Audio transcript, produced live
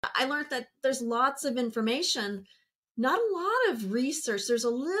I learned that there's lots of information, not a lot of research. There's a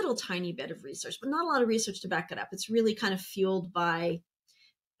little tiny bit of research, but not a lot of research to back it up. It's really kind of fueled by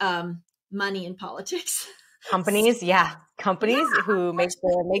money and politics. Companies, yeah. Companies Yeah, who make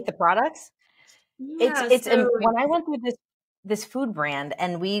the products. yeah. It's So when I went through this food brand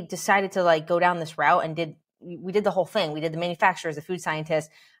and we decided to like go down this route and we did the whole thing. We did the manufacturers, the food scientists.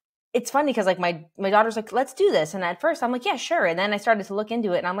 It's funny because like my daughter's like, let's do this. And at first I'm like, yeah, sure. And then I started to look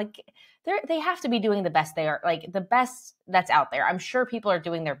into it and I'm like, they have to be doing the best they are, like the best that's out there. I'm sure people are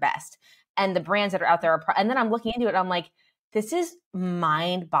doing their best. And the brands that are out there and then I'm looking into it and I'm like, this is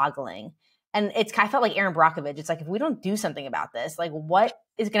mind boggling. And I felt like Aaron Brockovich. It's like, if we don't do something about this, like what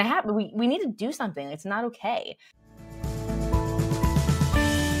is going to happen? We need to do something. It's not okay.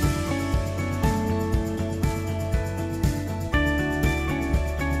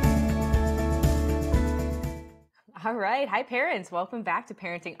 All right. Hi, parents. Welcome back to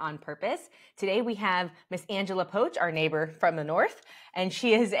Parenting on Purpose. Today we have Miss Angela Poach, our neighbor from the north, and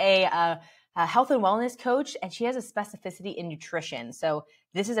she is a health and wellness coach, and she has a specificity in nutrition. So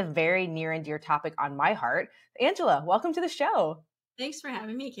this is a very near and dear topic on my heart. Angela, welcome to the show. thanks for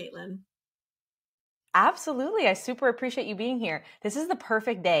having me, Caitlin. Absolutely. I super appreciate you being here. This is the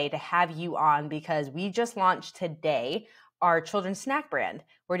perfect day to have you on because we just launched today our children's snack brand.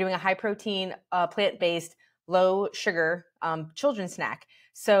 We're doing a high protein, plant-based, low sugar children's snack.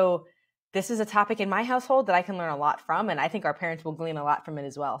 So this is a topic in my household that I can learn a lot from, and I think our parents will glean a lot from it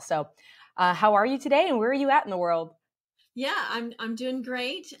as well. So how are you today, and where are you at in the world? Yeah, I'm doing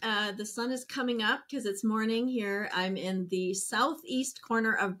great. The sun is coming up because it's morning here. I'm in the southeast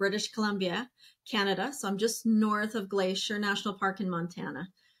corner of British Columbia, Canada. So I'm just north of Glacier National Park in Montana.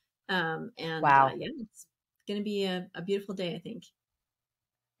 Wow. Yeah, it's going to be a beautiful day, I think.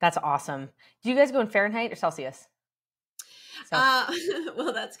 That's awesome. Do you guys go in Fahrenheit or Celsius?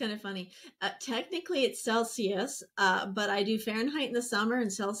 Well, that's kind of funny. Technically, it's Celsius, but I do Fahrenheit in the summer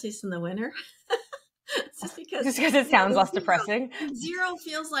and Celsius in the winter. Just because it sounds less depressing. Zero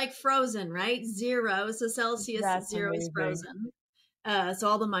feels like frozen, right? Zero. So Celsius, That's zero amazing. is frozen. So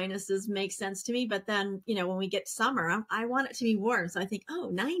all the minuses make sense to me. But then, when we get to summer, I want it to be warm. So I think,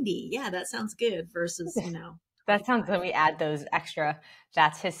 90. Yeah, that sounds good versus, That sounds when we add those extra.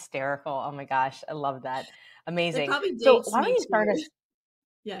 That's hysterical. Oh my gosh. I love that. Amazing. It probably So dates why don't me you start too. us?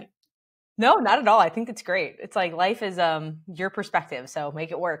 Yeah. No, not at all. I think it's great. It's like life is your perspective. So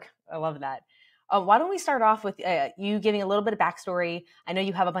make it work. I love that. Why don't we start off with you giving a little bit of backstory? I know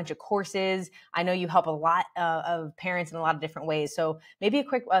you have a bunch of courses. I know you help a lot of parents in a lot of different ways. So maybe a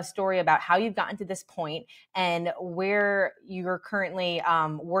quick story about how you've gotten to this point and where you're currently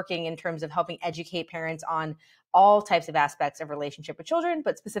working in terms of helping educate parents on all types of aspects of relationship with children,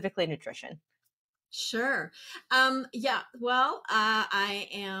 but specifically nutrition. Sure. Yeah. Well, I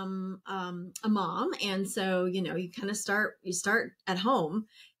am a mom, and so you kind of start at home.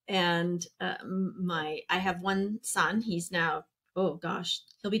 And I have one son. He's now, oh gosh,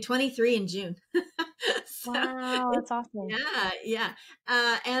 he'll be 23 in June. So Wow, that's awesome. yeah.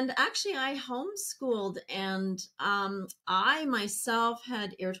 And actually, I homeschooled, and I myself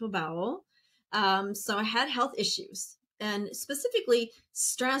had irritable bowel, so I had health issues, and specifically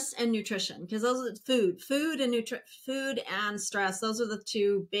stress and nutrition, because those are food and stress. Those are the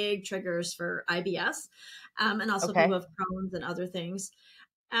two big triggers for IBS, and also Okay. people have Crohn's and other things.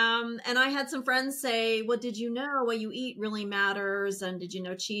 And I had some friends say, well, did you know what you eat really matters? And did you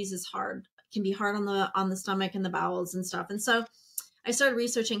know cheese is hard, can be hard on the stomach and the bowels and stuff. And so I started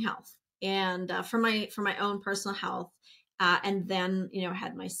researching health and for my own personal health. And then,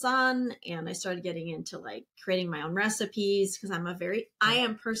 had my son, and I started getting into like creating my own recipes because I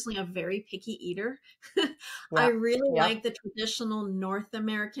am personally a very picky eater. I really like the traditional North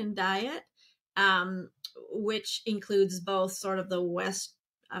American diet, which includes both sort of the West,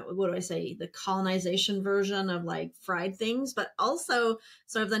 the colonization version of like fried things, but also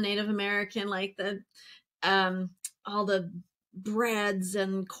sort of the Native American, like the, all the breads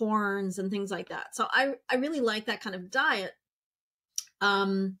and corns and things like that. So I really like that kind of diet.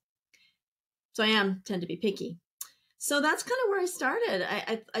 So tend to be picky. So that's kind of where I started.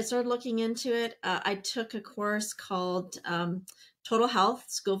 I started looking into it. I took a course called, Total Health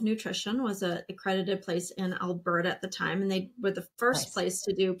School of Nutrition, was an accredited place in Alberta at the time. And they were the first place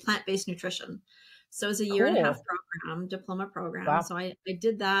to do plant-based nutrition. So it was a year and a half program, diploma program. Wow. So I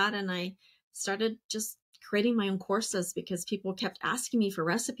did that, and I started just creating my own courses because people kept asking me for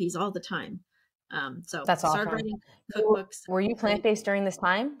recipes all the time. So that's awesome. Started writing cookbooks. Were you plant-based during this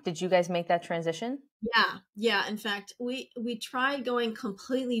time? Did you guys make that transition? Yeah. In fact, we tried going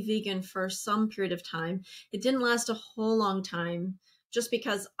completely vegan for some period of time. It didn't last a whole long time. just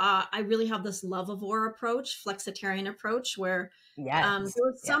because I really have this lovivore approach, flexitarian approach, where Yes. there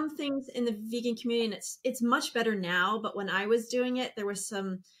were Yeah. some things in the vegan community, and it's much better now. But when I was doing it, there were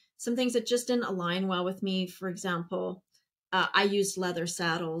some things that just didn't align well with me. For example, I used leather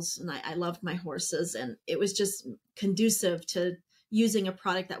saddles, and I loved my horses, and it was just conducive to using a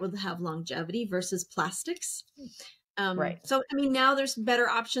product that would have longevity versus plastics. Right. So I mean, now there's better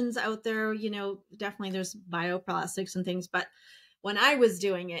options out there. Definitely there's bioplastics and things, but when I was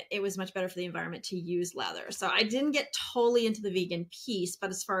doing it, it was much better for the environment to use leather. So I didn't get totally into the vegan piece, but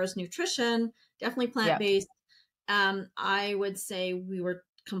as far as nutrition, definitely plant Yep. based. I would say we were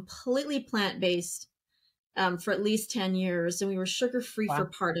completely plant based for at least 10 years, and we were sugar free for Wow.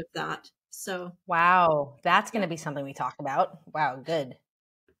 part of that. So Wow. That's going yeah. to be something we talk about. Wow. Good.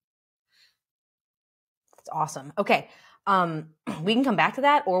 That's awesome. Okay. We can come back to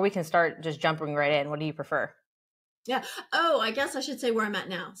that, or we can start just jumping right in. What do you prefer? Yeah. Oh, I guess I should say where I'm at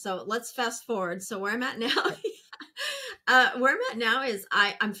now. So let's fast forward. So where I'm at now, where I'm at now is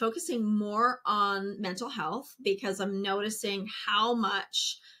I'm focusing more on mental health because I'm noticing how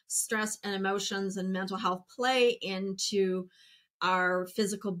much stress and emotions and mental health play into our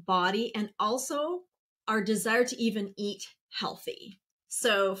physical body and also our desire to even eat healthy.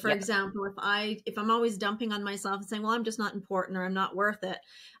 So for Yep. example, if I'm always dumping on myself and saying, well, I'm just not important or I'm not worth it,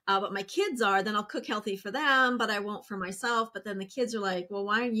 but my kids are, then I'll cook healthy for them, but I won't for myself. But then the kids are like, well,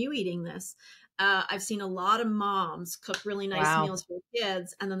 why aren't you eating this? I've seen a lot of moms cook really nice Wow. meals for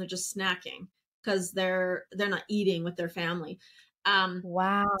kids and then they're just snacking because they're not eating with their family. Um,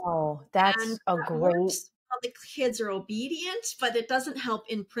 Wow. and That's a that great, works while the kids are obedient, but it doesn't help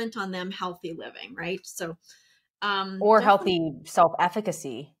imprint on them healthy living, right? So or definitely healthy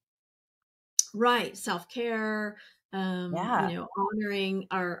self-efficacy. right, self-care, Yeah. honoring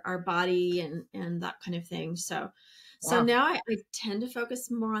our body and that kind of thing. So Wow. now I tend to focus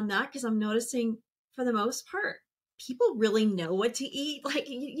more on that because I'm noticing for the most part people really know what to eat. Like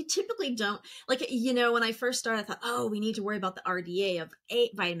you typically don't, like, when I first started I thought, oh, we need to worry about the RDA of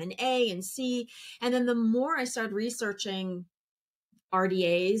vitamin A and C, and then the more I started researching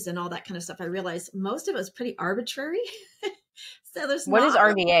RDAs and all that kind of stuff, I realized most of it was pretty arbitrary. So there's What is not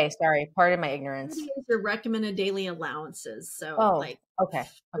really. RDA? Sorry, pardon my ignorance. RDAs are recommended daily allowances. So Oh, like, okay.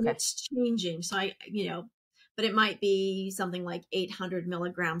 and Okay. it's changing. So but it might be something like 800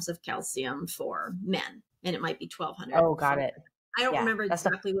 milligrams of calcium for men, and it might be 1200 Oh, for got it. I don't Yeah. remember That's the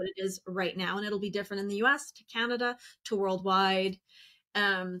exactly what it is right now, and it'll be different in the US to Canada to worldwide.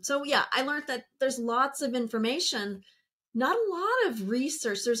 So yeah, I learned that there's lots of information, not a lot of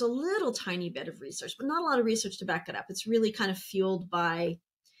research. There's a little tiny bit of research, but not a lot of research to back it up. It's really kind of fueled by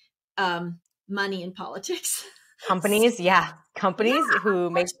um, money and politics. companies. Yeah. Companies Yeah, who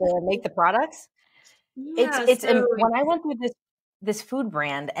make the products. yeah. It's So when I went through this food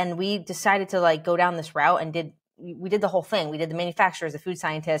brand and we decided to like go down this route and we did the whole thing. We did the manufacturers, the food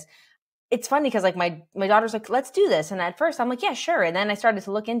scientists. It's funny because like my daughter's like, let's do this. And at first I'm like, yeah, sure. And then I started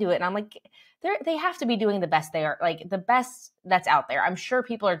to look into it and I'm like, they have to be doing the best they are, like the best that's out there. I'm sure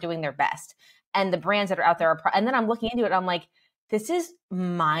people are doing their best. And the brands that are out there and then I'm looking into it, and I'm like, this is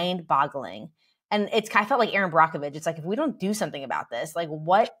mind boggling. And I felt like Aaron Brockovich. It's like, if we don't do something about this, like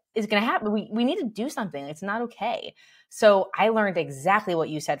what is going to happen? We need to do something. It's not okay. So I learned exactly what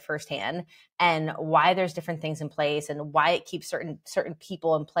you said firsthand, and why there's different things in place and why it keeps certain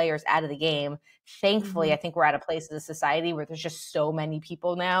people and players out of the game. Thankfully, mhm. I think we're at a place as a society where there's just so many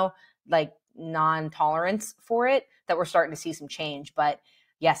people now, like non-tolerance for it, that we're starting to see some change. But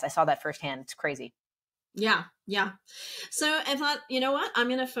yes, I saw that firsthand. It's crazy. Yeah, yeah. So I thought, you know what? I'm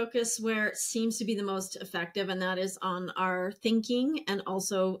going to focus where it seems to be the most effective, and that is on our thinking. And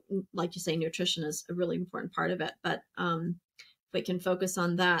also, like you say, nutrition is a really important part of it. But if we can focus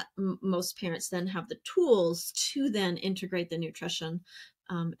on that, most parents then have the tools to then integrate the nutrition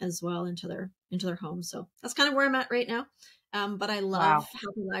as well into their home. So that's kind of where I'm at right now. But I love Wow.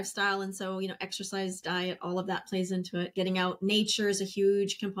 healthy lifestyle. And so, exercise, diet, all of that plays into it. Getting out, nature is a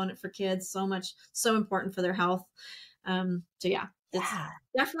huge component for kids. So much, so important for their health. So yeah, it's Yeah.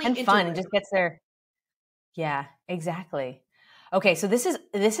 definitely And fun, and integrated. just gets there. Yeah, exactly. Okay, so this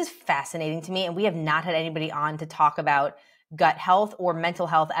is fascinating to me, and we have not had anybody on to talk about gut health or mental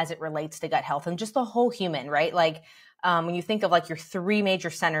health as it relates to gut health and just the whole human, right? Like when you think of like your three major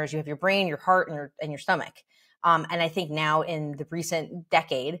centers, you have your brain, your heart, and your stomach. And I think now in the recent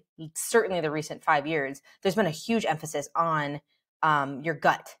decade, certainly the recent 5 years, there's been a huge emphasis on your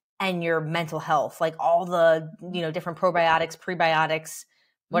gut and your mental health, like all the different probiotics, prebiotics,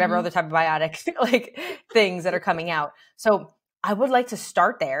 whatever Hmm. other type of biotic like things that are coming out. So I would like to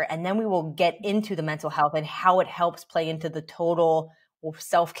start there, and then we will get into the mental health and how it helps play into the total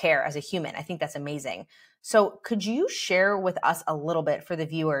self-care as a human. I think that's amazing. So could you share with us a little bit for the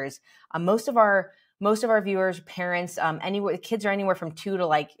viewers? Most of our viewers, parents, anywhere, kids are anywhere from 2 to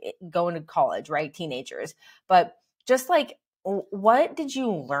like going to college, right? Teenagers. But just like, what did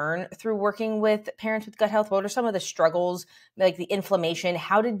you learn through working with parents with gut health? What are some of the struggles, like the inflammation?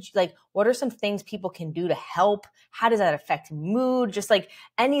 How did you, like, what are some things people can do to help? How does that affect mood? Just like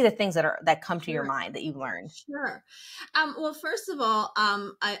any of the things that come to your Sure. mind that you've learned. Sure. Well, first of all,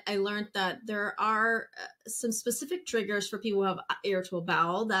 I learned that there are some specific triggers for people who have irritable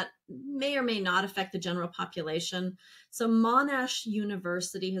bowel that may or may not affect the general population. So Monash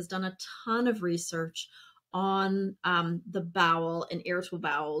University has done a ton of research on the bowel and irritable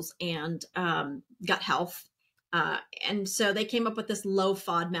bowels and gut health. And so they came up with this low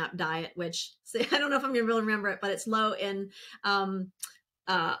FODMAP diet, which I don't know if I'm going to really remember it, but it's low in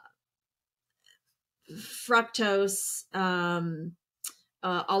uh, fructose,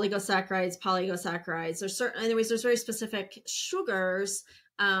 oligosaccharides, polygosaccharides. There's certain, anyways, there's very specific sugars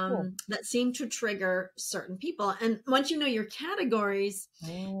Cool. that seem to trigger certain people. And once you know your categories,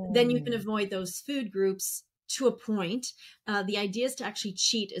 then you can Mm. avoid those food groups to a point. The idea is to actually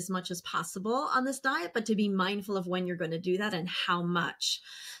cheat as much as possible on this diet, but to be mindful of when you're going to do that and how much.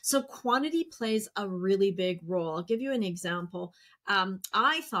 So quantity plays a really big role. I'll give you an example.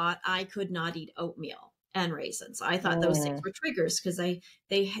 I thought I could not eat oatmeal and raisins. I thought those things Mm. were triggers because they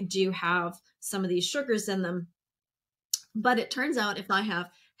do have some of these sugars in them. But it turns out if I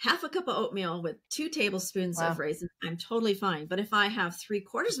have half a cup of oatmeal with 2 tablespoons of Wow. raisins, I'm totally fine. But if I have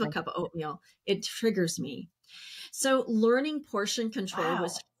 3/4 of a Okay. cup of oatmeal, it triggers me. So learning portion control Wow.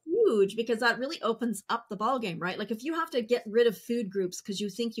 was huge because that really opens up the ball game, right? Like if you have to get rid of food groups because you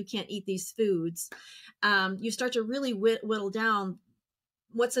think you can't eat these foods, you start to really whittle down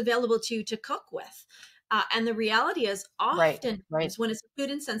what's available to you to cook with. And the reality is, Right. Right. oftentimes when it's food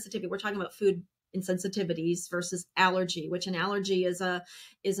insensitivity, we're talking about food insensitivities versus allergy, which an allergy is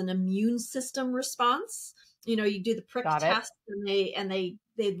an immune system response. You know, you do the prick Got it. test, and they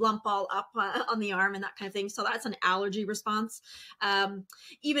lump all up on the arm and that kind of thing. So that's an allergy response.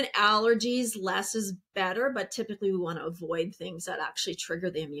 Even allergies, less is better, but typically we want to avoid things that actually trigger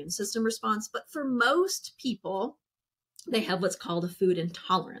the immune system response. But for most people, they have what's called a food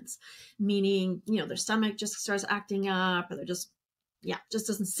intolerance, meaning, their stomach just starts acting up, or they're just, yeah, just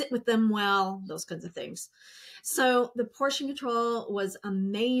doesn't sit with them well, those kinds of things. So the portion control was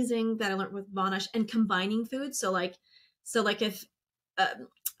amazing that I learned with Monash, and combining foods. So like if,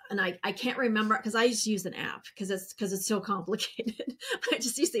 and I can't remember because I just use an app because it's so complicated. I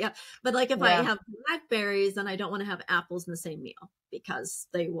just use the app. But like if I Yeah. have blackberries, then I don't want to have apples in the same meal because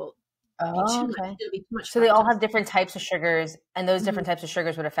they will be Oh, too much. okay. It'll be too much So they all fructose. have different types of sugars, and those Mhm. different types of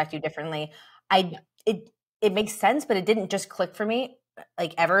sugars would affect you differently. I Yeah. it makes sense, but it didn't just click for me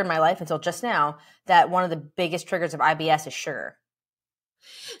like ever in my life until just now that one of the biggest triggers of IBS is sugar.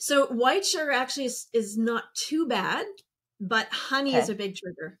 So white sugar actually is not too bad, but honey is Okay. a big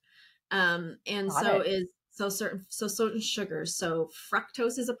trigger. And Got so it. is certain sugars. So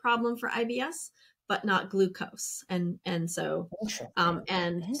fructose is a problem for IBS, but not glucose. Interesting.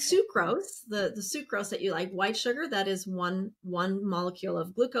 And Interesting. sucrose, the sucrose that you like, white sugar, that is one molecule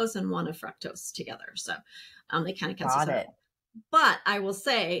of glucose and one of fructose together. So they kind of cancel each Got other it. out. But I will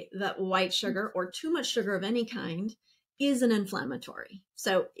say that white sugar or too much sugar of any kind is an inflammatory.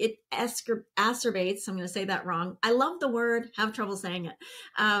 So it acerbates, I'm going to say that wrong. I love the word, have trouble saying it.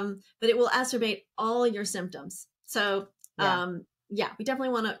 But it will acerbate all your symptoms. So, Yeah. yeah, we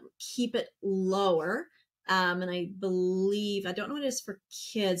definitely want to keep it lower. And I believe, I don't know what it is for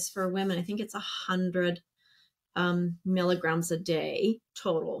kids, for women, I think it's 100 milligrams a day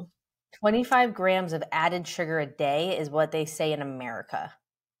total. 25 grams of added sugar a day is what they say in America.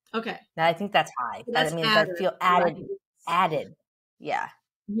 Okay. Now, I think that's high. So I that's mean, that added, feel right? added. Yeah.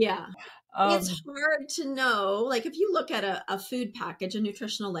 Yeah. It's Um, hard to know. Like if you look at a food package, a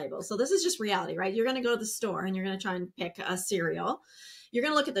nutritional label. So this is just reality, right? You're going to go to the store and you're going to try and pick a cereal. You're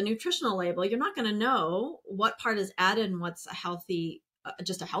going to look at the nutritional label. You're not going to know what part is added and what's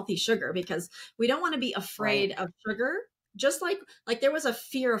just a healthy sugar, because we don't want to be right. afraid of sugar. Just like there was a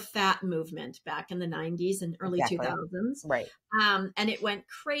fear of fat movement back in the 90s and early Exactly. 2000s. Right. And it went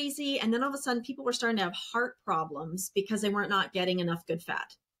crazy. And then all of a sudden people were starting to have heart problems because they weren't not getting enough good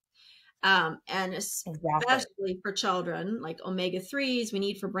fat. And Exactly. especially for children, like omega-3s we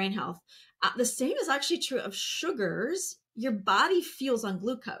need for brain health. The same is actually true of sugars. Your body fuels on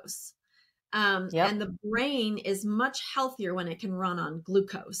glucose. And Yep. the brain is much healthier when it can run on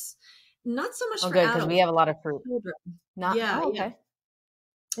glucose. Not so much Oh, for good, because we adults, have a lot of fruit. children. Not. Yeah, Oh, yeah. okay.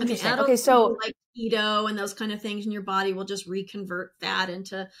 I mean, Interesting. Okay, adults can do so like keto and those kind of things, and your body will just reconvert fat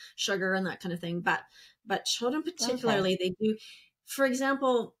into sugar and that kind of thing. But children okay. particularly, they do. For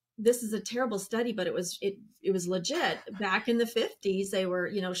example, this is a terrible study, but it was legit. Back in the 50s, they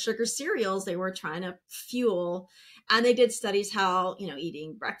were, sugar cereals, they were trying to fuel. And they did studies how,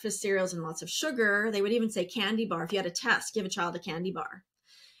 eating breakfast cereals and lots of sugar, they would even say candy bar. If you had a test, give a child a candy bar.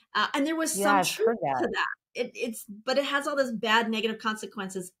 And there was Yeah, some I've truth heard that. to that. But it has all those bad negative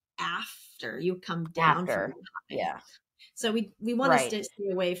consequences after you come down from After. the high. Yeah. So we want to Right. stay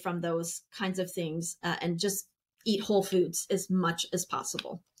away from those kinds of things, and just eat whole foods as much as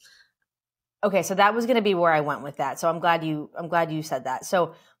possible. Okay, so that was going to be where I went with that. So I'm glad you said that.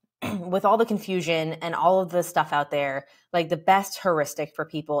 So with all the confusion and all of the stuff out there, like the best heuristic for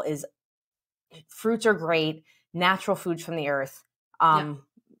people is fruits are great, natural foods from the earth Yeah.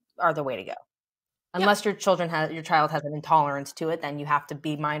 are the way to go. Yeah. Unless your child has an intolerance to it, then you have to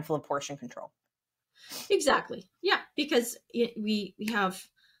be mindful of portion control. Exactly. Yeah, because we have,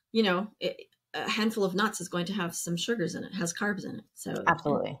 a handful of nuts is going to have some sugars in it, has carbs in it. So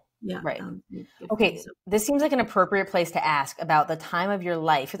Absolutely. yeah, Right. good point. Okay, So this seems like an appropriate place to ask about the time of your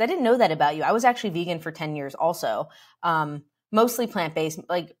life because I didn't know that about you. I was actually vegan for 10 years also. Mostly plant-based.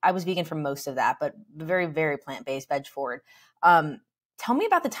 Like I was vegan for most of that, but very, very plant-based, veg forward. Um, Tell me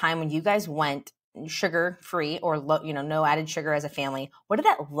about the time when you guys went sugar free or no added sugar as a family. What did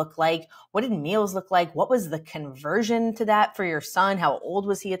that look like? What did meals look like? What was the conversion to that for your son? How old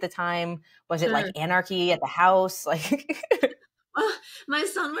was he at the time? Was it like sure. anarchy at the house? Like Well, my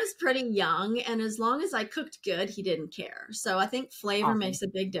son was pretty young, and as long as I cooked good, he didn't care. So I think flavor awesome. makes a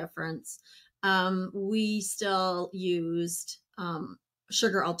big difference. We still used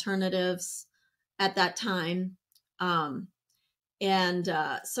sugar alternatives at that time. Um, and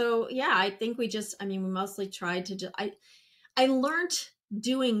so, yeah, I think I mean, we mostly tried to just, I learned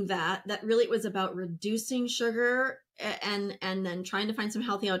doing that really it was about reducing sugar and then trying to find some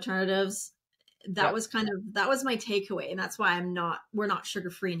healthy alternatives. Yep. That was my takeaway, and that's why we're not sugar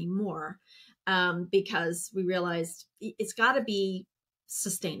free anymore, because we realized it's got to be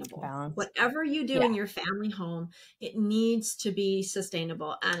sustainable. Balance. Whatever you do Yeah. in your family home, it needs to be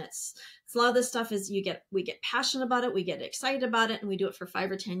sustainable. And it's a lot of this stuff is we get passionate about it, we get excited about it, and we do it for 5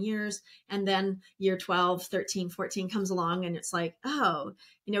 or 10 years, and then year 12, 13, 14 comes along, and it's like, oh,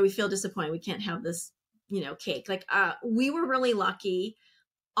 we feel disappointed we can't have this, cake. Like we were really lucky,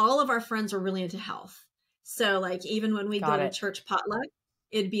 all of our friends were really into health. So like even when we go Got to it. church potluck,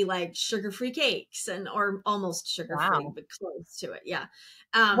 it'd be like sugar-free cakes or almost sugar-free, Wow. but close to it. Yeah.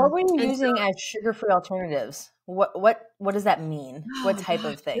 What were you And so, using as sugar-free alternatives? What does that mean? What oh type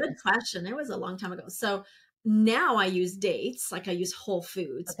gosh, of good things? question. It was a long time ago. So now I use dates, like I use whole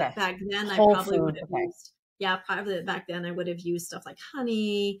foods, Okay. but back then I Whole probably would food. have Okay. used, yeah, probably back then I would have used stuff like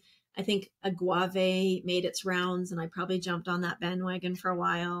honey. I think agave made its rounds, and I probably jumped on that bandwagon for a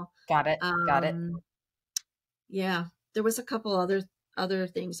while. Got it. Got it. Um, Yeah, there was a couple other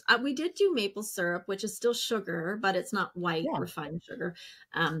things. We did do maple syrup, which is still sugar, but it's not white Yeah. refined sugar.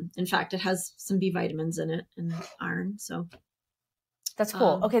 In fact, it has some B vitamins in it and iron. So, That's cool.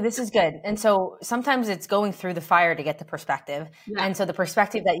 um, Okay, this is good. And so sometimes it's going through the fire to get the perspective. yeah, And so the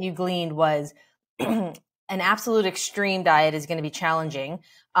perspective that you gleaned was an absolute extreme diet is going to be challenging.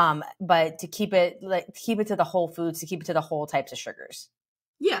 But to keep it to the whole foods, to keep it to the whole types of sugars.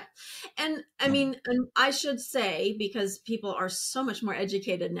 yeah. And I mean, and I should say, because people are so much more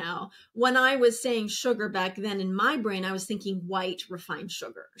educated now, when I was saying sugar back then in my brain, I was thinking white refined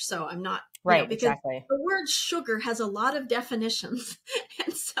sugar. So I'm not, Right, because exactly. the word sugar has a lot of definitions.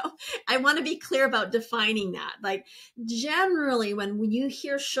 And so I want to be clear about defining that. Like, generally, when you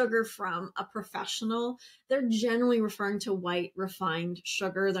hear sugar from a professional, they're generally referring to white refined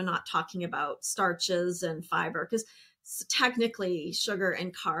sugar. They're not talking about starches and fiber, because technically sugar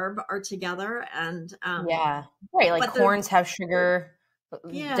and carb are together, and Yeah. Right. Like but they're, corns have sugar, yeah,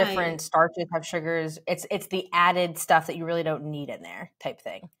 yeah, different starches have sugars. It's the added stuff that you really don't need in there type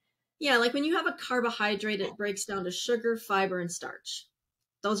thing. yeah, like when you have a carbohydrate, it breaks down to sugar, fiber, and starch.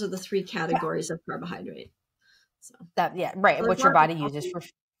 Those are the three Yeah. categories of carbohydrate. So, Yeah, right. so there's What your lots of body uses healthy,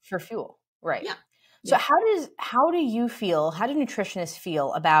 for fuel. Right. yeah, So yeah. how do nutritionists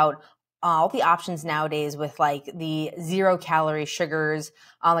feel about all the options nowadays with like the 0 calorie sugars,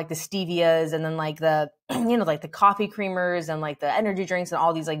 like the stevias and then like the like the coffee creamers and like the energy drinks and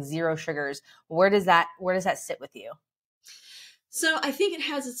all these like zero sugars. Where does that sit with you? So I think it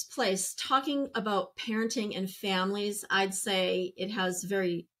has its place. Talking about parenting and families, I'd say it has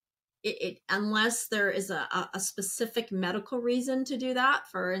very unless there is a specific medical reason to do that.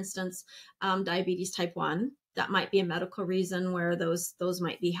 For instance, diabetes type 1. that might be a medical reason where those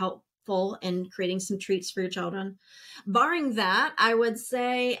might be helpful in creating some treats for your children. Barring that, I would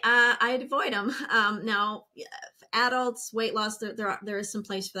say I'd avoid them. Now, adults, weight loss, there is some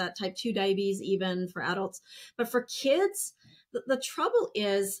place for that. Type 2 diabetes, even for adults. But for kids, the trouble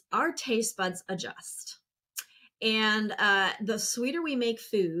is our taste buds adjust. And the sweeter we make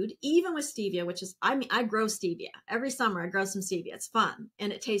food, even with stevia, which is, I mean, I grow stevia every summer. I grow some stevia. It's fun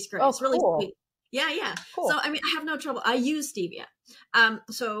and it tastes great. Oh, It's really cool. sweet. Yeah, yeah. So Cool. I mean, I have no trouble. I use stevia.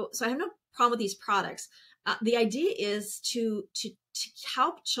 So I have no problem with these products. The idea is to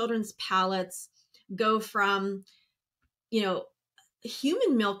help children's palates go from, you know,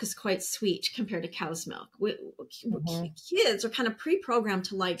 human milk is quite sweet compared to cow's milk. Hmm. Kids are kind of pre-programmed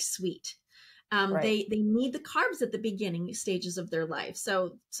to like sweet. Right. They need the carbs at the beginning stages of their life,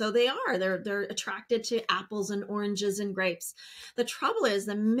 so they're attracted to apples and oranges and grapes. The trouble is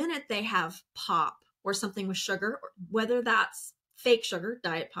the minute they have pop or something with sugar, whether that's fake sugar,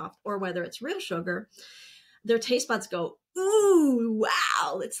 diet pop, or whether it's real sugar, their taste buds go, ooh,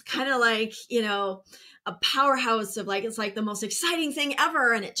 wow. It's kind of like, a powerhouse of like, it's like the most exciting thing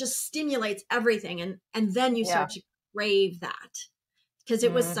ever. And it just stimulates everything. And then you Yeah. start to crave that because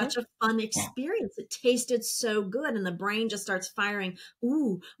it was Hmm. such a fun experience. It tasted so good. And the brain just starts firing,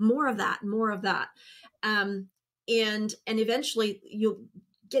 ooh, more of that, more of that. Um, and eventually you'll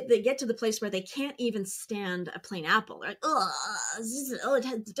get to the place where they can't even stand a plain apple. They're like,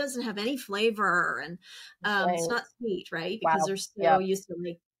 it doesn't have any flavor, and it's Right. not sweet, right? Because Wow. they're so Yep. used to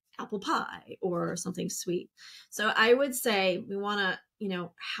like apple pie or something sweet. So I would say we want to,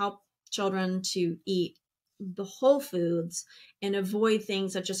 help children to eat the whole foods and avoid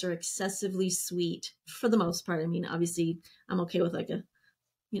things that just are excessively sweet for the most part. I mean, obviously, I'm okay with like a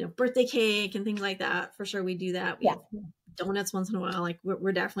birthday cake and things like that. For sure, we do that. We Yeah. have donuts once in a while. Like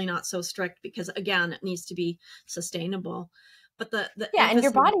we're definitely not so strict because again, it needs to be sustainable. But the Yeah. And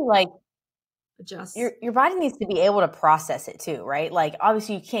your emphasis body, like, adjusts. your body needs to be able to process it too, right? Like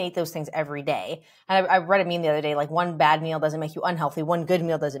obviously you can't eat those things every day. And I read a meme the other day, like one bad meal doesn't make you unhealthy, one good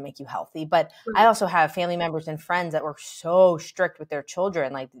meal doesn't make you healthy. But I Right. also have family members and friends that were so strict with their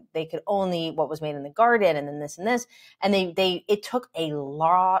children, like they could only eat what was made in the garden, and then this and this, and they it took a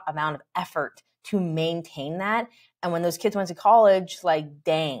lot amount of effort to maintain that. And when those kids went to college, like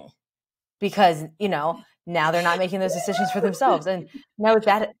dang, because now they're not making those decisions for themselves, and now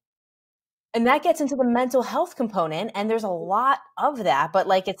that gets into the mental health component, and there's a lot of that, but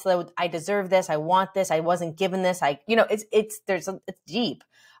like it's the I deserve this, I want this, I wasn't given this, it's deep.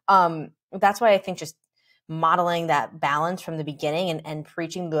 That's why I think just modeling that balance from the beginning, and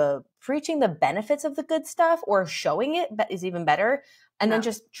preaching the benefits of the good stuff or showing it is even better, and then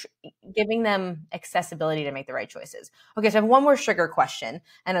Yeah. just giving them accessibility to make the right choices. Okay, so I have one more sugar question,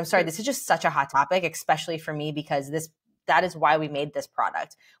 and I'm sorry, Sure. this is just such a hot topic, especially for me, because that is why we made this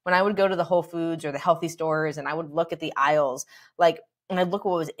product. When I would go to the Whole Foods or the healthy stores and I would look at the aisles, like, and I'd look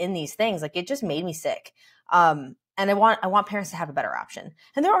what was in these things, like it just made me sick. And I want parents to have a better option.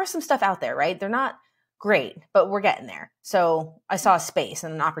 And there are some stuff out there, right? They're not great, but we're getting there. So I saw a space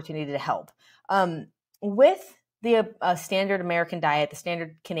and an opportunity to help. With the standard American diet, the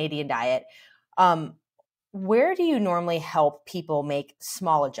standard Canadian diet, um, where do you normally help people make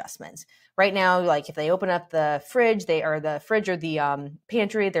small adjustments? Right now, like if they open up the fridge, or the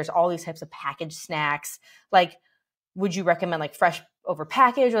pantry, there's all these types of packaged snacks. Like, would you recommend like fresh over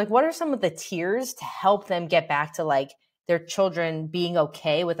packaged, or like what are some of the tiers to help them get back to like their children being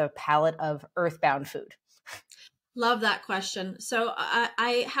okay with a palette of earthbound food? Love that question. So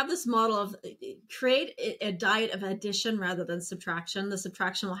I have this model of create a diet of addition rather than subtraction. The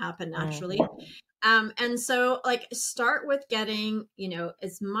subtraction will happen naturally. Mm-hmm. And so like start with getting,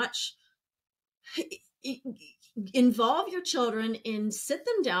 as much involve your children in sit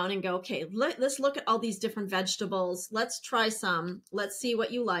them down and go, okay, let's look at all these different vegetables. Let's try some. Let's see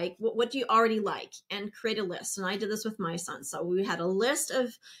what you like. What do you already like? And create a list. And I did this with my son. So we had a list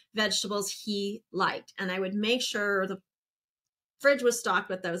of vegetables he liked. And I would make sure the fridge was stocked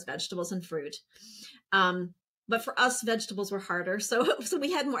with those vegetables and fruit. But for us, vegetables were harder. So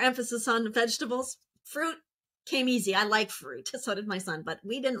we had more emphasis on vegetables. Fruit came easy. I like fruit. So did my son, but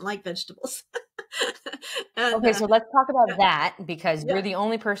we didn't like vegetables. and Okay, so let's talk about that, because yeah, you're the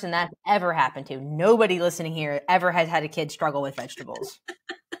only person that's ever happened to. Nobody listening here ever has had a kid struggle with vegetables.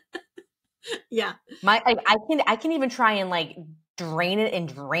 yeah, I can even try and like drain it in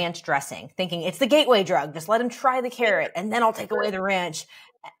ranch dressing, thinking it's the gateway drug. Just let him try the carrot, and then I'll take away the ranch.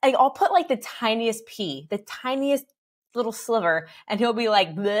 Like I'll put like the tiniest pea, the tiniest little sliver, and he'll be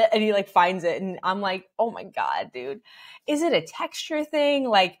like, bleh, and he like finds it, and I'm like, oh my god, dude, is it a texture thing?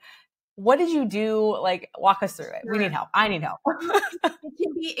 Like, What did you do? Like, walk us through it. We need Sure. help. I need help.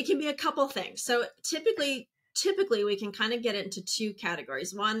 It can be a couple things. So typically we can kind of get into two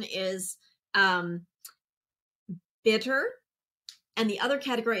categories. One is um, bitter, and the other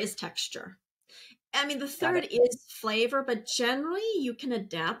category is texture. I mean, the Got third it. is flavor, but generally you can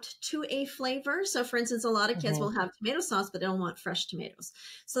adapt to a flavor. So, for instance, a lot of kids Hmm. will have tomato sauce, but they don't want fresh tomatoes.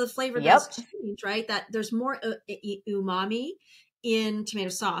 So the flavor does Yep. change, right? That there's more umami in tomato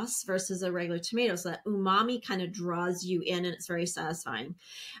sauce versus a regular tomato. So that umami kind of draws you in, and it's very satisfying.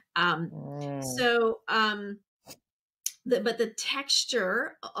 Um, Mm. so, but the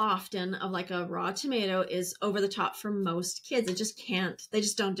texture often of like a raw tomato is over the top for most kids. It just can't, they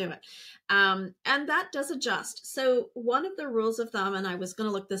just don't do it. And that does adjust. So one of the rules of thumb, and I was going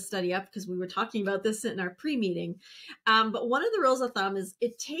to look this study up because we were talking about this in our pre-meeting, but one of the rules of thumb is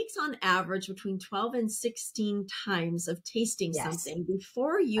it takes on average between 12 and 16 times of tasting Yes. something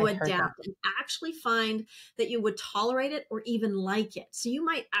before you I heard that. adapt and actually find that you would tolerate it or even like it. So you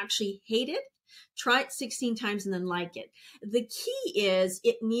might actually hate it, try it 16 times, and then like it. The key is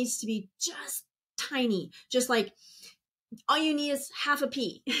it needs to be just tiny, just like all you need is half a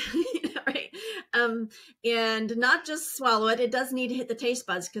pea, right? And not just swallow it. It does need to hit the taste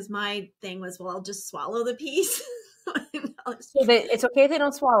buds, because my thing was, well, I'll just swallow the piece. So it's okay if they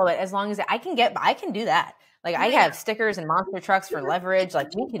don't swallow it, as long as I can do that. Like, I Yeah, yeah. have stickers and monster trucks for leverage.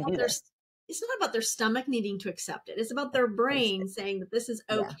 Like, we can do this. It's not about their stomach needing to accept it. It's about their Taste brain it. saying that this is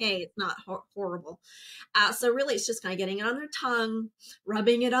Yeah. okay. It's not horrible. So really, it's just kind of getting it on their tongue,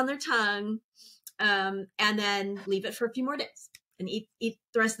 rubbing it on their tongue, and then leave it for a few more days and eat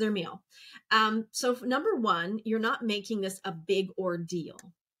the rest of their meal. So number one, you're not making this a big ordeal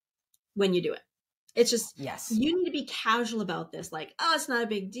when you do it. It's just, Yes. you need to be casual about this. Like, oh, it's not a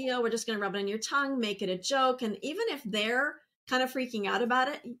big deal. We're just going to rub it on your tongue, make it a joke. And even if they're kind of freaking out about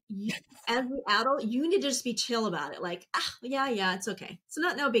it, as the adult, you need to just be chill about it. Like, yeah, it's okay. It's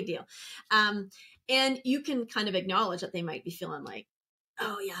no big deal. And you can kind of acknowledge that they might be feeling like,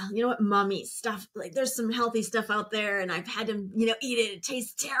 oh yeah, you know what, mommy stuff, like there's some healthy stuff out there and I've had to, eat it. It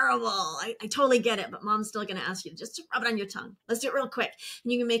tastes terrible. I totally get it, but mom's still going to ask you just to rub it on your tongue. Let's do it real quick.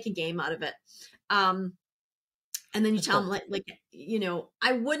 And you can make a game out of it. And then you That's tell cool. them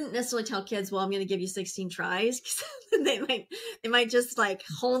I wouldn't necessarily tell kids, well, I'm going to give you 16 tries, because they might just like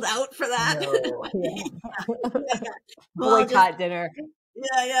hold out for that. No. Yeah. Well, just, Boycott dinner.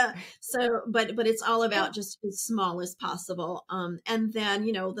 yeah. So, but it's all about just as small as possible. And then,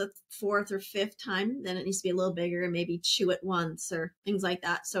 the fourth or fifth time, then it needs to be a little bigger, and maybe chew it once or things like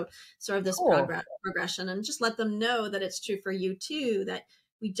that. So sort of this Cool. progression, and just let them know that it's true for you too, that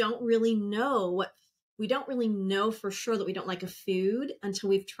we don't really know for sure that we don't like a food until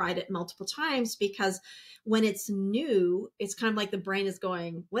we've tried it multiple times, because when it's new, it's kind of like the brain is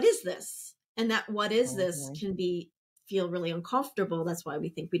going, what is this? And that what is this can feel really uncomfortable. That's why we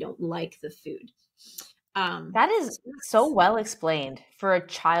think we don't like the food. That is so well explained for a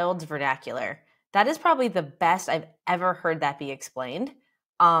child's vernacular. That is probably the best I've ever heard that be explained.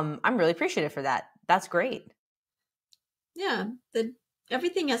 I'm really appreciative for that. That's great. Yeah,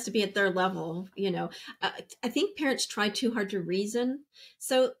 everything has to be at their level. I think parents try too hard to reason.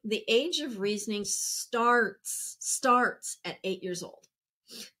 So the age of reasoning starts at 8 years old.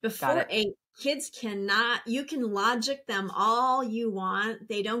 Before 8, kids you can logic them all you want.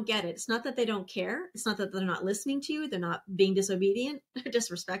 They don't get it. It's not that they don't care. It's not that they're not listening to you. They're not being disobedient or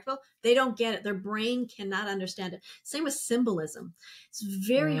disrespectful. They don't get it. Their brain cannot understand it. Same with symbolism. It's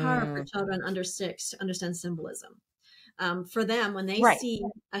very hard for children under 6 to understand symbolism. For them, when they see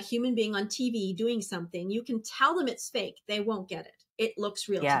a human being on TV doing something, you can tell them it's fake. They won't get it. It looks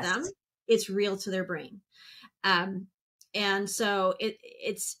real to them. It's real to their brain. And so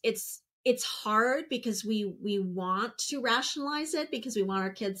it's hard, because we want to rationalize it, because we want our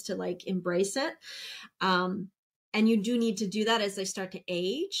kids to like embrace it. And you do need to do that as they start to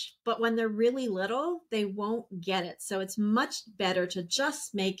age. But when they're really little, they won't get it. So it's much better to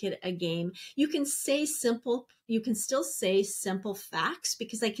just make it a game. You can still say simple facts,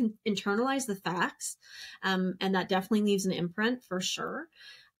 because they can internalize the facts. And that definitely leaves an imprint for sure.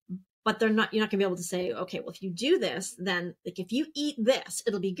 But you're not going to be able to say, okay, well, if you do this, then like if you eat this,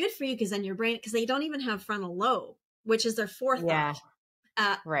 it'll be good for you, because then your brain, because they don't even have frontal lobe, which is their forethought.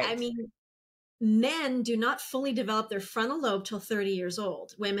 Right. I mean, men do not fully develop their frontal lobe till 30 years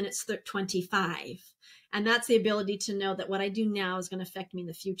old. Women, it's 25. And that's the ability to know that what I do now is going to affect me in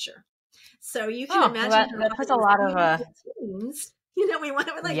the future. So you can imagine that puts a lot of teens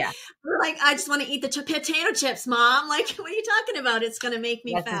Yeah. we're like, I just want to eat the potato chips, mom. Like, what are you talking about? It's going to make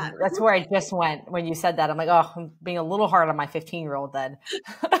me fat. That's where I just went when you said that. I'm like, oh, I'm being a little hard on my 15-year-old then.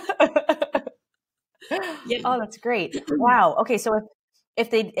 Yeah. Oh, that's great. Wow. Okay, so if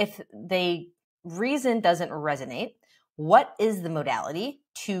they reason doesn't resonate, what is the modality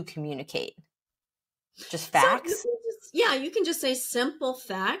to communicate? Just So facts? you can just say simple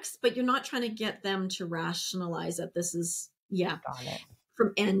facts, but you're not trying to get them to rationalize that this is, Got it.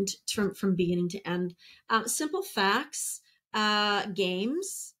 from beginning to end. Simple facts,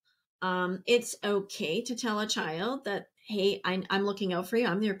 games. It's okay to tell a child that, hey, I'm looking out for you.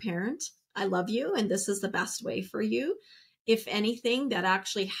 I'm their parent. I love you, and this is the best way for you. If anything, that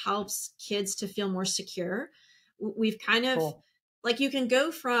actually helps kids to feel more secure. We've kind of, Cool. like, you can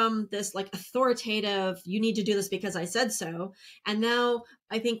go from this like authoritative, you need to do this because I said so. And now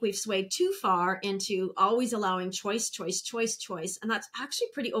I think we've swayed too far into always allowing choice, choice, choice, choice. And that's actually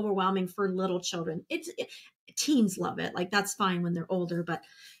pretty overwhelming for little children. Teens love it. Like, that's fine when they're older, but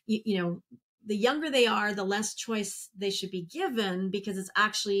the younger they are, the less choice they should be given, because it's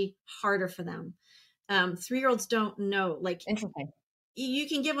actually harder for them. 3-year-olds don't know, like, Interesting. you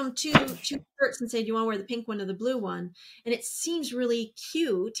can give them two shirts and say, do you want to wear the pink one or the blue one? And it seems really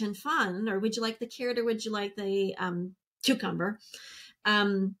cute and fun. Or would you like the carrot, or would you like the cucumber?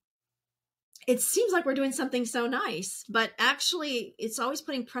 It seems like we're doing something so nice, but actually it's always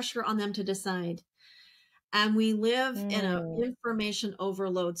putting pressure on them to decide. And we live in an information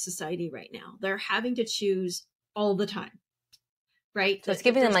overload society right now. They're having to choose all the time, right? So it's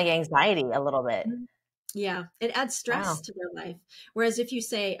giving them like anxiety a little bit. Yeah, it adds stress Wow. to their life. Whereas if you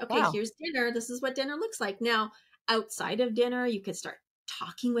say, okay, Wow. here's dinner, this is what dinner looks like. Now, outside of dinner, you could start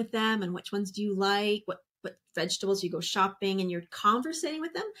talking with them, and which ones do you like? What vegetables, you go shopping, and you're conversating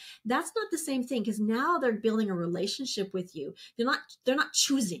with them. That's not the same thing, because now they're building a relationship with you. They're not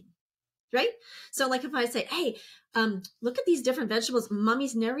choosing, right? So like if I say, hey, look at these different vegetables.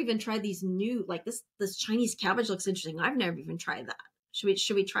 Mommy's never even tried these new, like this Chinese cabbage looks interesting. I've never even tried that.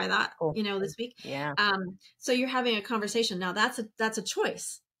 Should we try that, Cool. this week? Yeah. So you're having a conversation. Now that's a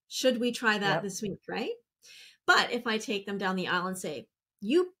choice. Should we try that Yep. this week, right? But if I take them down the aisle and say,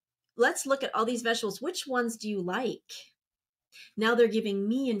 let's look at all these vegetables. Which ones do you like? Now they're giving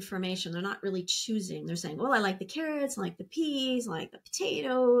me information. They're not really choosing. They're saying, well, I like the carrots, I like the peas, I like the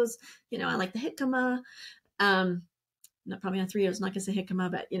potatoes, I like the jicama. Probably not 3 years, not going to say jicama,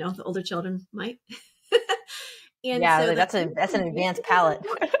 but the older children might. And Yeah, so like, that's an advanced palate.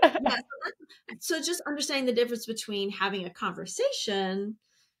 yeah. So just understanding the difference between having a conversation,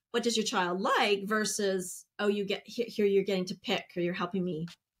 what does your child like, versus, oh, you get here, you're getting to pick, or you're helping me,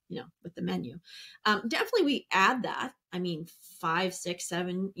 with the menu. Definitely we add that. I mean, 5, 6,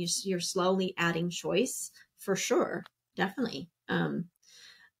 7, you're slowly adding choice for sure. Definitely.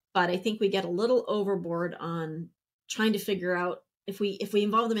 But I think we get a little overboard on trying to figure out, if we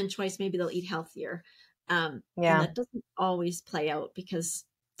involve them in choice, maybe they'll eat healthier. And that doesn't always play out, because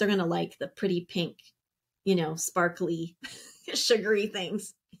they're going to like the pretty pink, sparkly, sugary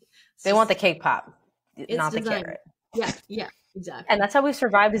things. They want the cake pop, not the designed. carrot. Yeah, exactly. And that's how we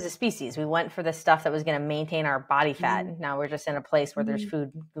survived as a species. We went for the stuff that was going to maintain our body fat. Mm-hmm. Now we're just in a place where there's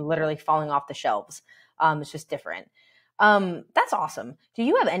food literally falling off the shelves. It's just different. That's awesome. Do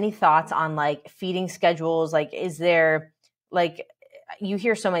you have any thoughts on like feeding schedules? Like, is there, like, you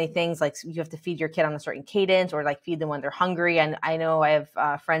hear so many things, like you have to feed your kid on a certain cadence, or like feed them when they're hungry. And I know I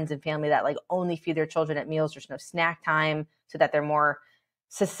have friends and family that like only feed their children at meals. There's no snack time, so that they're more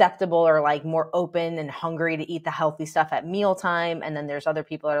susceptible or like more open and hungry to eat the healthy stuff at mealtime. And then there's other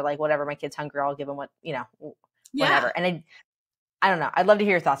people that are like, whatever, my kid's hungry, I'll give them whatever. Yeah. And I don't know. I'd love to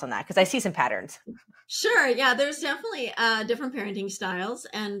hear your thoughts on that, because I see some patterns. Sure. Yeah. There's definitely different parenting styles.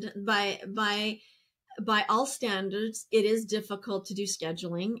 And by all standards, it is difficult to do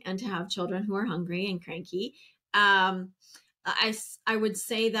scheduling and to have children who are hungry and cranky. I would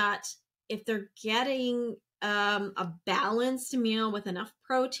say that if they're getting a balanced meal with enough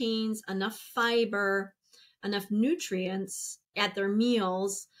proteins, enough fiber, enough nutrients at their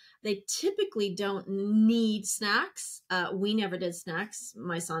meals, they typically don't need snacks. We never did snacks.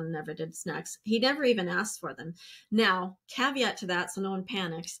 My son never did snacks. He never even asked for them. Now, caveat to that, so no one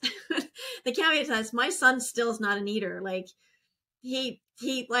panics. The caveat to that is my son still is not an eater. Like, he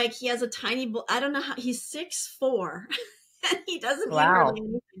has a tiny bowl. I don't know how, he's 6'4". And he doesn't eat Wow. really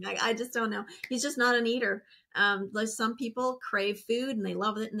anything. Like, I just don't know. He's just not an eater. Like, some people crave food and they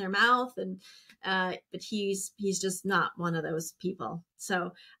love it in their mouth, but he's just not one of those people.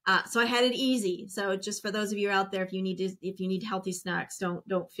 So I had it easy. So just for those of you out there, if you need healthy snacks,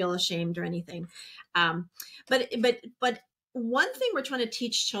 don't feel ashamed or anything. But one thing we're trying to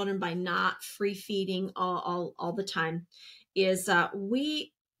teach children by not free feeding all the time is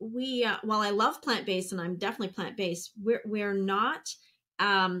while I love plant based, and I'm definitely plant based, we're not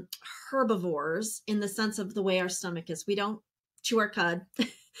um, herbivores in the sense of the way our stomach is. We don't chew our cud.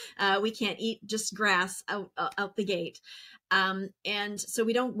 We can't eat just grass out the gate, and so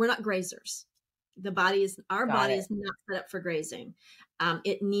we're not grazers. Our Got body it. is not set up for grazing.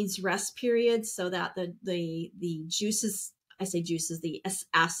 It needs rest periods so that the juices, I say juices, the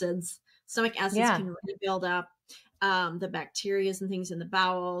acids, stomach acids Yeah. can rebuild up. The bacteria and things in the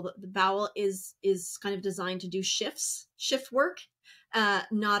bowel. The bowel is kind of designed to do shift work,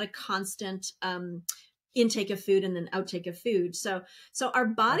 not a constant intake of food and then outtake of food. So our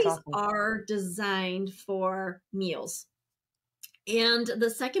That's bodies awesome. are designed for meals. And the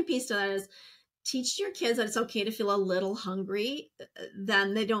second piece to that is teach your kids that it's okay to feel a little hungry,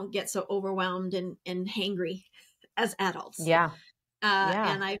 then they don't get so overwhelmed and hangry as adults. Yeah.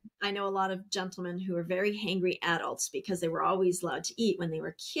 Yeah. And I know a lot of gentlemen who are very hangry adults because they were always allowed to eat when they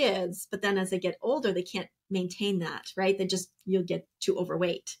were kids, but then as they get older, they can't maintain that, right? You'll get too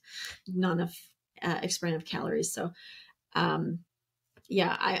overweight, not enough expensive enough calories. So um,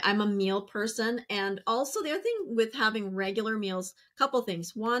 yeah, I'm a meal person. And also the other thing with having regular meals, a couple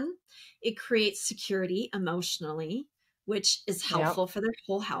things. One, it creates security emotionally, which is Yep. helpful for their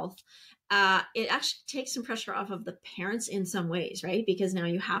whole health. It actually takes some pressure off of the parents in some ways, right? Because now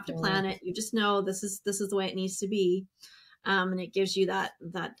you have to Mm. plan it. You just know this is the way it needs to be, and it gives you that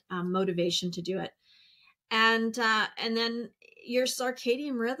motivation to do it. And then your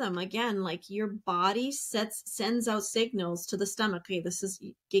circadian rhythm again, like your body sends out signals to the stomach. Okay, this is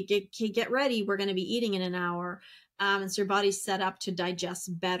get ready, we're going to be eating in an hour. And so your body's set up to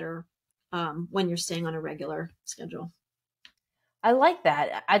digest better when you're staying on a regular schedule. I like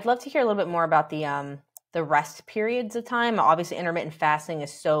that. I'd love to hear a little bit more about the rest periods of time. Obviously, intermittent fasting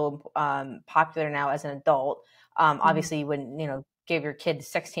is so popular now as an adult. Mhm. Obviously, when give your kid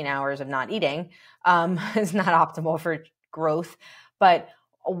 16 hours of not eating, is not optimal for growth. But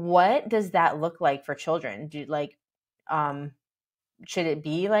what does that look like for children? Um, should it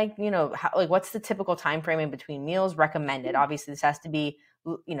be like like what's the typical time frame in between meals recommended? Obviously, this has to be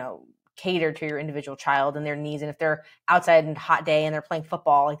catered to your individual child and their needs, and if they're outside in a hot day and they're playing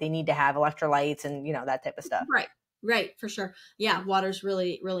football, like they need to have electrolytes and that type of stuff. Right, for sure. Yeah, water's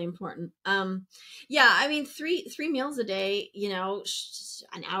really, really important. Yeah, I mean, three meals a day.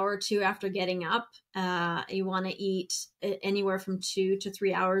 An hour or two after getting up. You want to eat anywhere from 2 to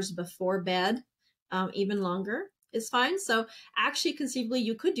 3 hours before bed. Even longer is fine. So actually, conceivably,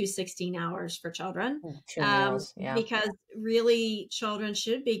 you could do 16 hours for children, Two meals, yeah. because really, children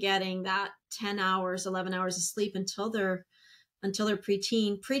should be getting that 10 hours, 11 hours of sleep until they're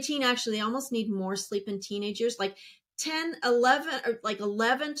preteen. Preteen, actually, they almost need more sleep in teenagers. Like 10, 11, or like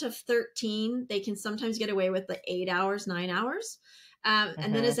 11 to 13, they can sometimes get away with the 8 hours, 9 hours.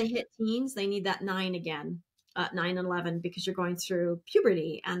 And then as Hmm. they hit teens, they need that nine again, 9 and 11, because you're going through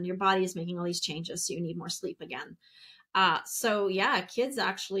puberty and your body is making all these changes. So you need more sleep again. So yeah, kids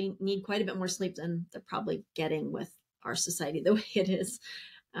actually need quite a bit more sleep than they're probably getting with our society the way it is.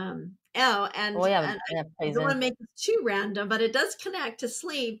 Oh, Well, yeah, and I that plays don't want in. to make this too random, but it does connect to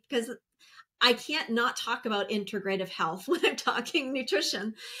sleep because I can't not talk about integrative health when I'm talking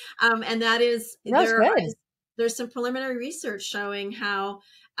nutrition. And that is That's good. there's some preliminary research showing how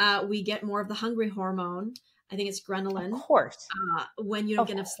we get more of the hungry hormone. I think it's Of ghrelin, course. when you don't Of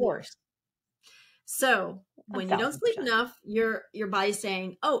get enough sleep. course. So A when you don't thousand sleep percent. enough, your body's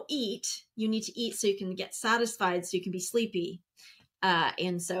saying, "Oh, eat. You need to eat so you can get satisfied, so you can be sleepy."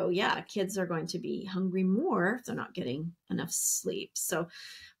 And so, yeah, kids are going to be hungry more if they're not getting enough sleep. So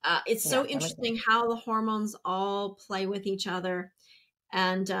it's Yeah, so that makes sense. interesting how the hormones all play with each other.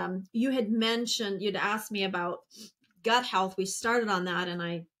 And you'd asked me about gut health. We started on that, and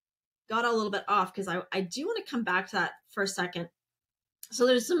I got a little bit off because I do want to come back to that for a second. So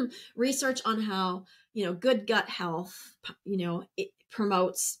there's some research on how, good gut health, it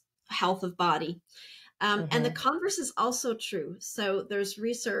promotes health of body. And the Hmm. converse is also true. So there's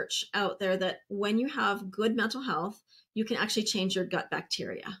research out there that when you have good mental health, you can actually change your gut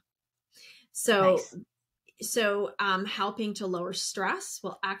bacteria. So, Nice. helping to lower stress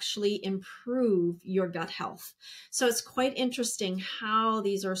will actually improve your gut health. So it's quite interesting how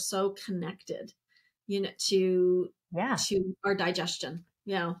these are so connected, to Yeah. our digestion.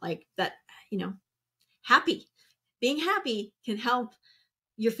 Like that. Happy, being happy can help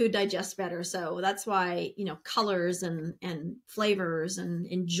your food digests better. So that's why, colors and flavors and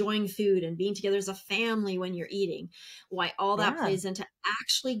enjoying food and being together as a family when you're eating, why all that Yeah. plays into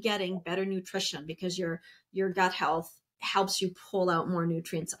actually getting better nutrition because your gut health helps you pull out more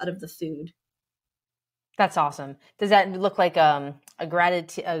nutrients out of the food. That's awesome. Does that look like a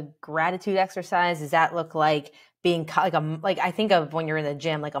gratitude exercise? Does that look like being like I think of when you're in the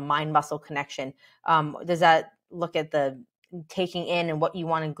gym, like a mind muscle connection? Does that look at the taking in and what you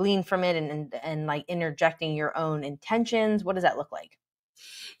want to glean from it, and like interjecting your own intentions? What does that look like?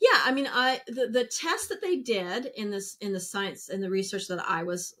 Yeah, I mean, the test that they did in the science and the research that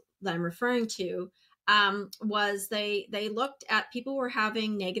I'm referring to, was they looked at people who were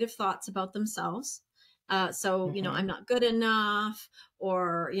having negative thoughts about themselves. So Hmm. I'm not good enough,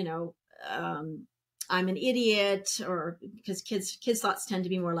 or I'm an idiot, or because kids thoughts tend to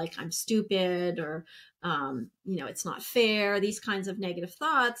be more like I'm stupid, or it's not fair. These kinds of negative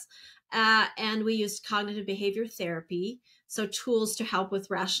thoughts, and we used cognitive behavior therapy, so tools to help with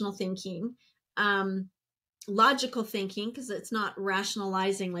rational thinking, um, logical thinking, because it's not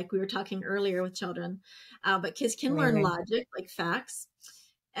rationalizing like we were talking earlier with children, but kids can learn Amazing. logic, like facts,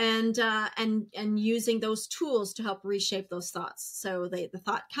 and using those tools to help reshape those thoughts. So the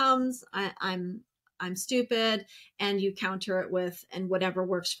thought comes, I'm stupid, and you counter it with and whatever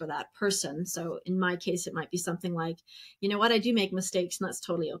works for that person. So in my case, it might be something like, you know what, I do make mistakes, and that's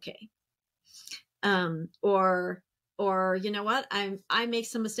totally okay. Or you know what, I make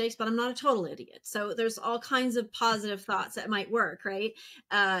some mistakes, but I'm not a total idiot. So there's all kinds of positive thoughts that might work, right?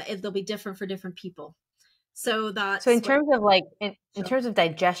 They'll be different for different people. So So in that's what. terms of like in Sure. terms of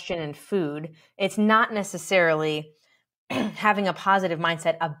digestion and food, it's not necessarily having a positive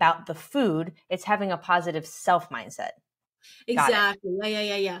mindset about the food, it's having a positive self mindset. Got it.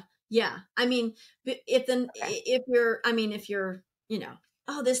 Exactly. Yeah. I mean, Okay. if you're,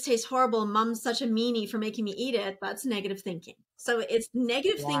 oh, this tastes horrible, mom's such a meanie for making me eat it, that's negative thinking. So it's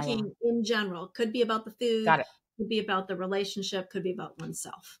negative Yeah. thinking in general. Could be about the food, Got it. could be about the relationship, could be about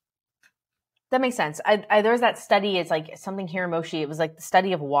oneself. That makes sense. There was that study. It's like something Hiramoshi. It was like the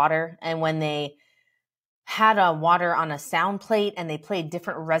study of water, and when they had a water on a sound plate and they played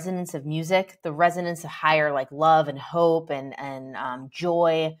different resonance of music, the resonance of higher like love and hope and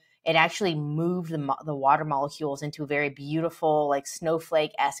joy. It actually moved the water molecules into very beautiful like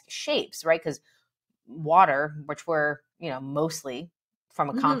snowflake esque shapes, right? Because water, which we're mostly from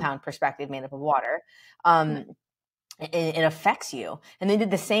a Hmm. compound perspective made up of water, Right. um, it affects you. And they did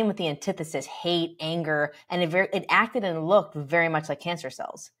the same with the antithesis, hate, anger, and it acted and looked very much like cancer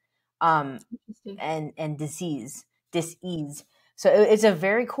cells, um, Interesting. and disease. So it's a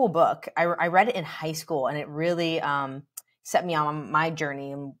very cool book. I read it in high school, and it really set me on my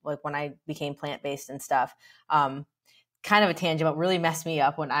journey, and like when I became plant based and stuff. Kind of a tangent, but really messed me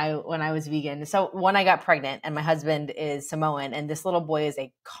up when I was vegan. So when I got pregnant, and my husband is Samoan, and this little boy is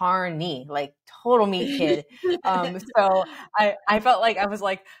a carney, like total meat kid. So I felt like I was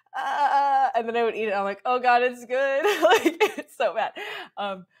like, and then I would eat it. And I'm like, oh god, it's good. Like it's so bad.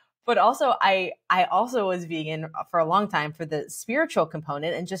 But also I also was vegan for a long time for the spiritual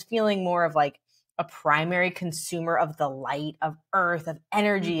component and just feeling more of like a primary consumer of the light of earth of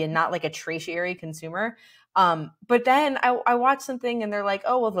energy and Mhm. not like a tertiary consumer. But then I watched something and they're like,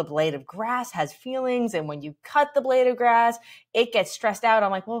 oh, well, the blade of grass has feelings. And when you cut the blade of grass, it gets stressed out.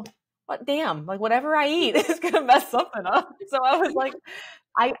 I'm like, well, what damn, like whatever I eat is going to mess something up. So I was like,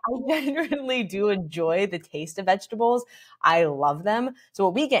 I genuinely do enjoy the taste of vegetables. I love them. So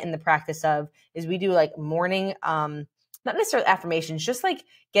what we get in the practice of is we do like morning, not necessarily affirmations, just like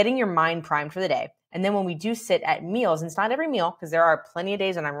getting your mind primed for the day. And then when we do sit at meals, and it's not every meal because there are plenty of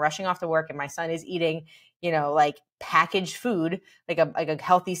days when I'm rushing off to work and my son is eating, like packaged food, like a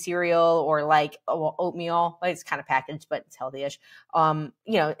healthy cereal or like oatmeal. Like it's kind of packaged, but it's healthy-ish. In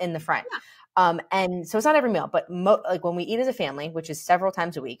the front. Yeah. And so it's not every meal, but like when we eat as a family, which is several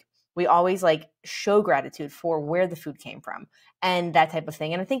times a week, we always like show gratitude for where the food came from and that type of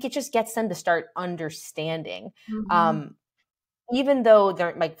thing. And I think it just gets them to start understanding. Hmm. Um, Even though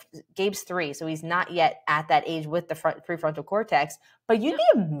they're like Gabe's 3, so he's not yet at that age with the prefrontal cortex, but you'd Yeah.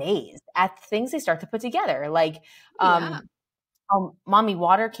 be amazed at things they start to put together. Like, Yeah. um, mommy,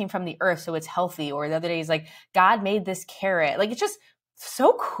 water came from the earth, so it's healthy. Or the other day, he's like, God made this carrot. Like, it's just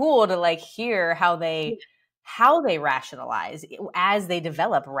so cool to like hear Yeah. how they rationalize as they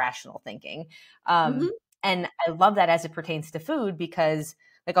develop rational thinking. Hmm. And I love that as it pertains to food because,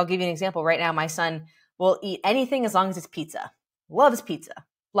 like, I'll give you an example. Right now, my son will eat anything as long as it's pizza. Loves pizza,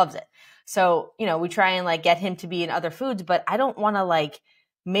 loves it. So we try and like get him to be in other foods, but I don't want to like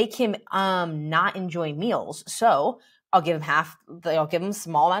make him not enjoy meals. So I'll give him a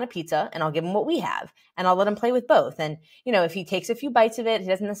small amount of pizza and I'll give him what we have and I'll let him play with both. And, if he takes a few bites of it, he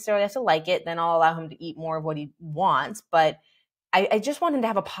doesn't necessarily have to like it, then I'll allow him to eat more of what he wants. But I just want him to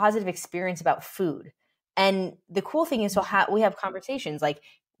have a positive experience about food And the cool thing is, so we have conversations. Like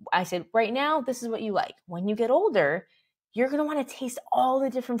I said, right now, this is what you like. When you get older, you're going to want to taste all the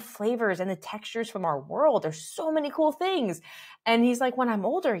different flavors and the textures from our world. There's so many cool things. And he's like, when I'm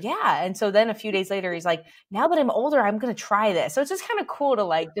older, yeah. And so then a few days later, he's like, now that I'm older, I'm going to try this. So it's just kind of cool to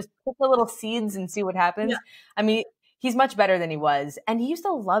like just put the little seeds and see what Yeah. happens. I mean, he's much better than he was. And he used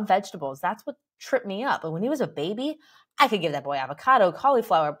to love vegetables. That's what tripped me up. But when he was a baby, I could give that boy avocado,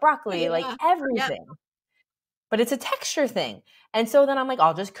 cauliflower, Oh, broccoli, like yeah. Yep. everything. But it's a texture thing. And so then I'm like,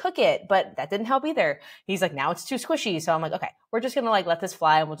 I'll just cook it. But that didn't help either. He's like, now it's too squishy. So I'm like, okay, we're just going to like let this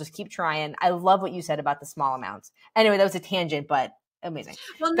fly and we'll just keep trying. I love what you said about the small amounts. Anyway, that was a tangent, but amazing.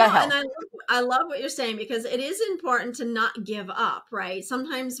 Well, Go no, ahead. and I love what you're saying because it is important to not give up, right?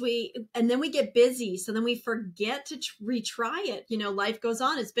 Sometimes and then we get busy, so then we forget to retry it. You know, life goes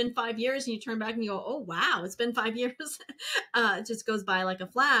on. It's been 5 years, and you turn back and you go, "Oh wow, it's been 5 years." It just goes by like a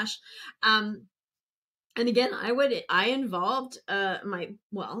flash. And again, I involved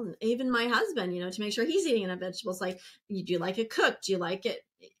even my husband, you know, to make sure he's eating enough vegetables. Like, do you like it cooked? Do you like it?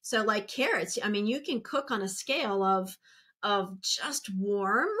 So like carrots, I mean, you can cook on a scale of just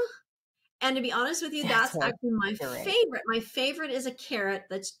warm. And to be honest with you, That's that's right. actually my You're right. favorite. My favorite is a carrot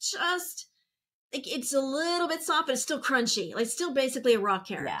that's just like it's a little bit soft, but it's still crunchy. Like still basically a raw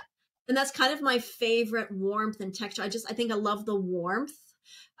carrot. Yeah. And that's kind of my favorite warmth and texture. I think I love the warmth.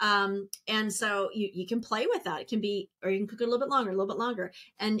 And so you can play with that. It can be, or you can cook it a little bit longer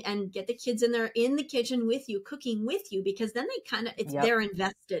and get the kids in there in the kitchen with you, cooking with you, because then they kind of, Yep. they're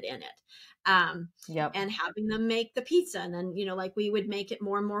invested in it. Um, Yep. and having them make the pizza and then, you know, like we would make it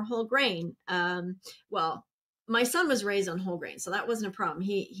more and more whole grain. Well, my son was raised on whole grain, so that wasn't a problem.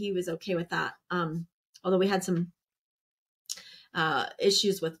 He was okay with that. Although we had some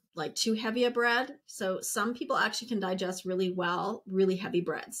issues with like too heavy a bread. So some people actually can digest really well, really heavy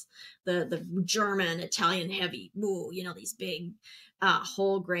breads. The German, Italian heavy, woo, you know, these big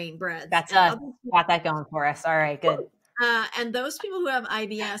whole grain breads. That's us. Got that going for us. All right. Good. And those people who have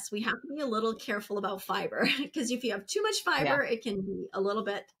IBS, we have to be a little careful about fiber because if you have too much Yeah. fiber, it can be a little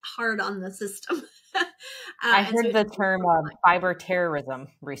bit hard on the system. I And so heard the term fiber terrorism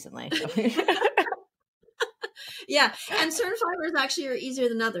recently. yeah, and certain fibers actually are easier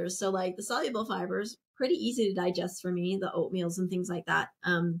than others. So like the soluble fibers, pretty easy to digest for me, the oatmeals and things like that.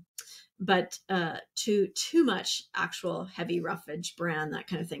 But too much actual heavy roughage bran, that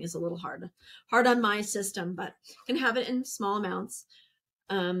kind of thing is a little hard on my system, but can have it in small amounts,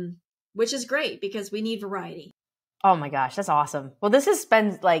 which is great because we need variety. Oh my gosh, that's awesome. Well, this has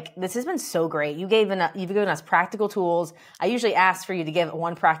been so great. You've given us practical tools. I usually ask for you to give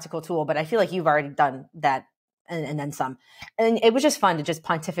one practical tool, but I feel like you've already done that and then some. And it was just fun to just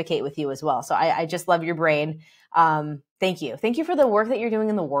pontificate with you as well. So I just love your brain. Thank you. Thank you for the work that you're doing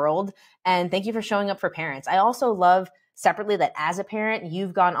in the world. And thank you for showing up for parents. I also love separately that as a parent,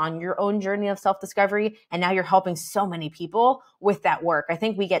 you've gone on your own journey of self-discovery and now you're helping so many people with that work. I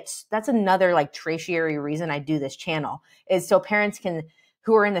think that's another like tertiary reason I do this channel is so parents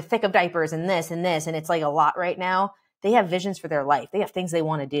who are in the thick of diapers and this, and it's like a lot right now. They have visions for their life. They have things they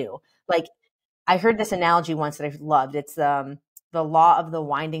want to do. Like I heard this analogy once that I've loved. It's the law of the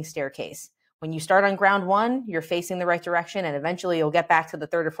winding staircase. When you start on ground one, you're facing the right direction, and eventually you'll get back to the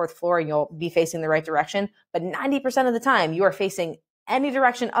third or fourth floor and you'll be facing the right direction. But 90% of the time, you are facing any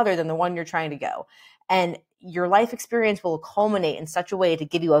direction other than the one you're trying to go. And your life experience will culminate in such a way to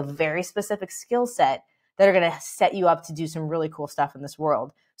give you a very specific skill set that are going to set you up to do some really cool stuff in this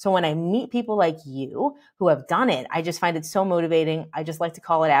world. So when I meet people like you who have done it, I just find it so motivating. I just like to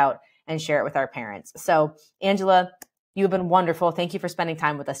call it out and share it with our parents. So Angela, you have been wonderful. Thank you for spending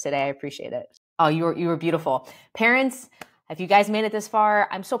time with us today. I appreciate it. Oh, you were beautiful. Parents, if you guys made it this far,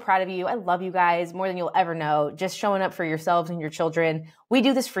 I'm so proud of you. I love you guys more than you'll ever know. Just showing up for yourselves and your children. We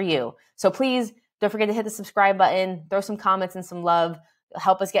do this for you. So please don't forget to hit the subscribe button, throw some comments and some love,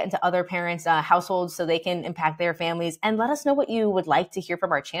 help us get into other parents' households so they can impact their families, and let us know what you would like to hear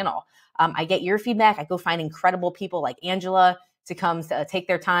from our channel. I get your feedback. I go find incredible people like Angela to come take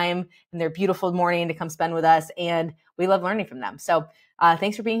their time in their beautiful morning to come spend with us. And we love learning from them. So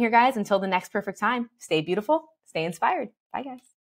thanks for being here, guys. Until the next perfect time, stay beautiful, stay inspired. Bye, guys.